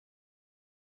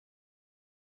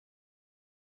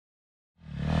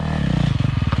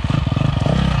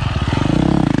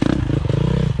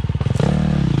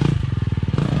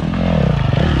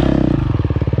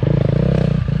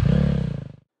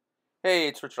Hey,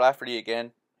 it's Rich Lafferty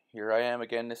again. Here I am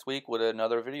again this week with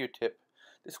another video tip.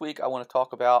 This week I want to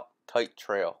talk about tight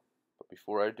trail. But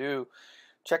before I do,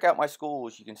 check out my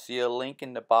schools. You can see a link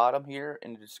in the bottom here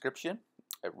in the description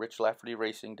at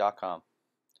richlaffertyracing.com.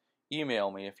 Email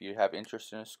me if you have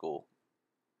interest in a school.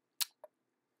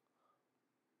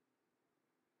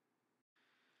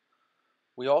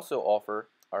 We also offer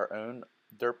our own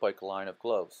dirt bike line of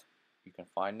gloves. You can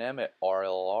find them at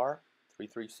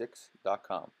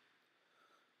rlr336.com.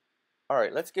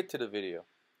 Alright, let's get to the video.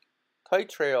 Tight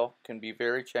trail can be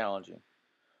very challenging.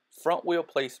 Front wheel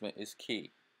placement is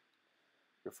key.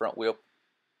 Your front wheel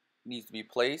needs to be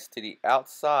placed to the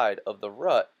outside of the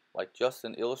rut, like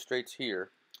Justin illustrates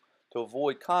here, to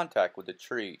avoid contact with the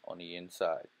tree on the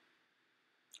inside.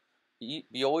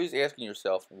 Be always asking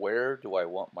yourself, where do I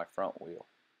want my front wheel?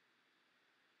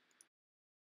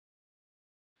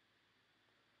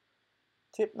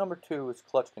 Tip number 2 is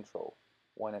clutch control.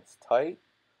 When it's tight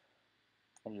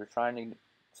and you're trying to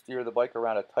steer the bike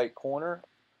around a tight corner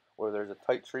or there's a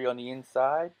tight tree on the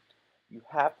inside, you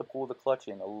have to pull the clutch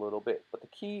in a little bit. But the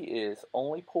key is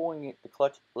only pulling the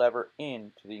clutch lever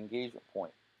in to the engagement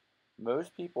point.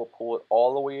 Most people pull it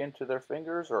all the way into their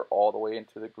fingers or all the way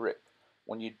into the grip.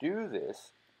 When you do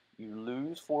this, you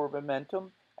lose forward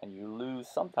momentum and you lose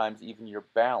sometimes even your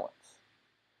balance.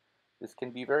 This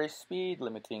can be very speed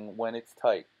limiting when it's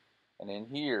tight. And in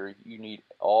here, you need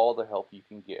all the help you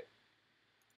can get.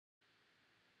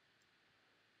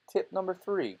 Tip number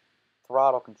 3,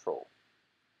 throttle control.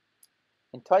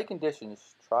 In tight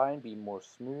conditions, try and be more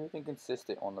smooth and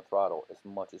consistent on the throttle as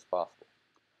much as possible.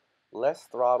 Less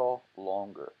throttle,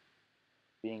 longer.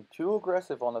 Being too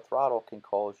aggressive on the throttle can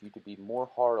cause you to be more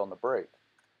hard on the brake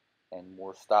and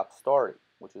more stop-starting,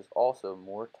 which is also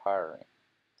more tiring.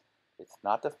 It's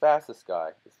not the fastest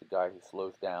guy, it's the guy who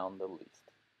slows down the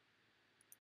least.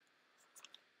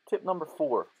 Tip number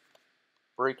 4,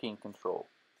 braking control.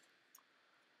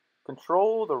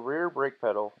 Control the rear brake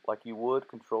pedal like you would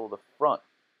control the front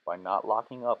by not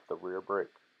locking up the rear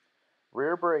brake.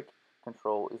 Rear brake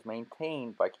control is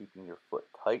maintained by keeping your foot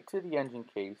tight to the engine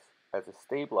case as a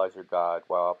stabilizer guide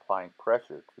while applying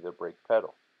pressure to the brake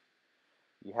pedal.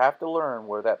 You have to learn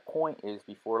where that point is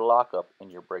before lockup in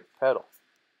your brake pedal.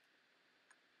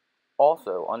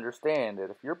 Also, understand that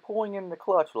if you're pulling in the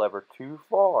clutch lever too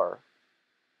far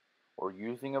or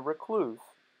using a recluse,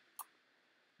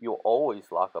 you'll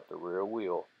always lock up the rear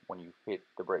wheel when you hit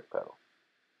the brake pedal.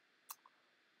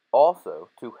 Also,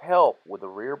 to help with the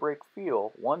rear brake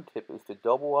feel, one tip is to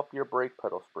double up your brake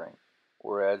pedal spring,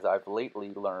 or as I've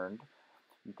lately learned,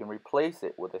 you can replace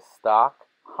it with a stock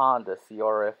Honda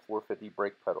CRF 450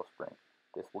 brake pedal spring.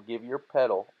 This will give your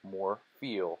pedal more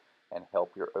feel and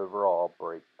help your overall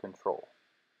brake control.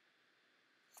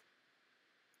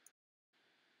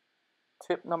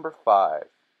 Tip number 5,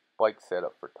 bike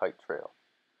setup for tight trail.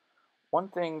 One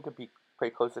thing to pay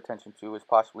close attention to is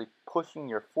possibly pushing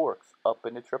your forks up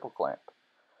in the triple clamp.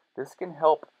 This can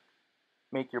help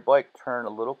make your bike turn a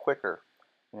little quicker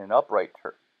in an upright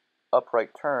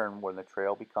turn when the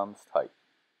trail becomes tight.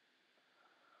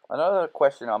 Another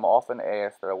question I'm often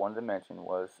asked that I wanted to mention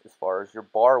was as far as your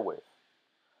bar width.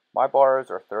 My bars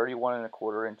are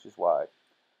 31¼ inches wide.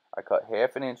 I cut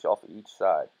half an inch off each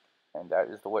side, and that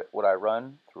is what I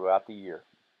run throughout the year.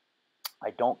 I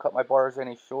don't cut my bars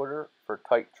any shorter for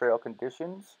tight trail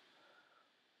conditions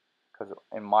because,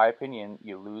 in my opinion,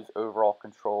 you lose overall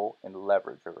control and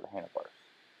leverage over the handlebars.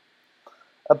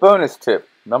 A bonus tip,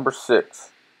 number 6,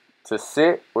 to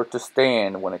sit or to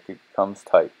stand when it becomes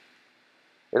tight.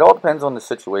 It all depends on the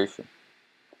situation.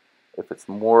 If it's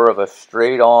more of a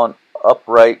straight-on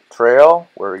upright trail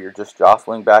where you're just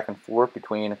jostling back and forth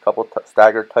between a couple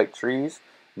staggered tight trees,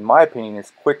 in my opinion,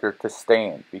 it's quicker to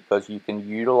stand because you can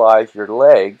utilize your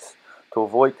legs to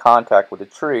avoid contact with a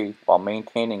tree while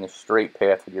maintaining a straight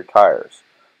path with your tires.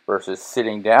 Versus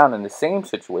sitting down in the same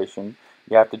situation,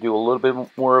 you have to do a little bit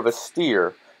more of a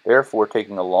steer, therefore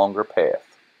taking a longer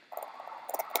path.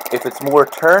 If it's more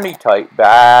turny tight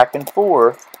back and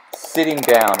forth, sitting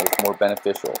down is more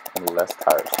beneficial and less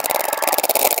tiresome.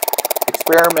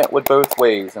 Experiment with both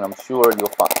ways and I'm sure you'll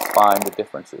find the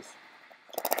differences.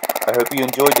 I hope you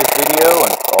enjoyed this video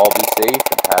and all be safe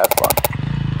and have fun.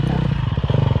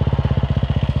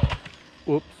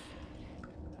 Whoops.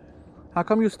 How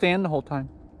come you stand the whole time?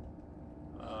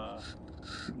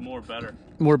 More better.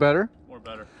 More better? More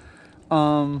better.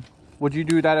 Would you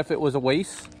do that if it was a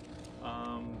waist?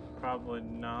 Probably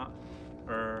not.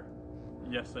 Or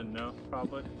yes and no,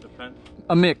 probably. Depends.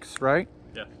 A mix, right?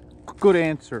 Yes. Good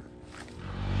answer.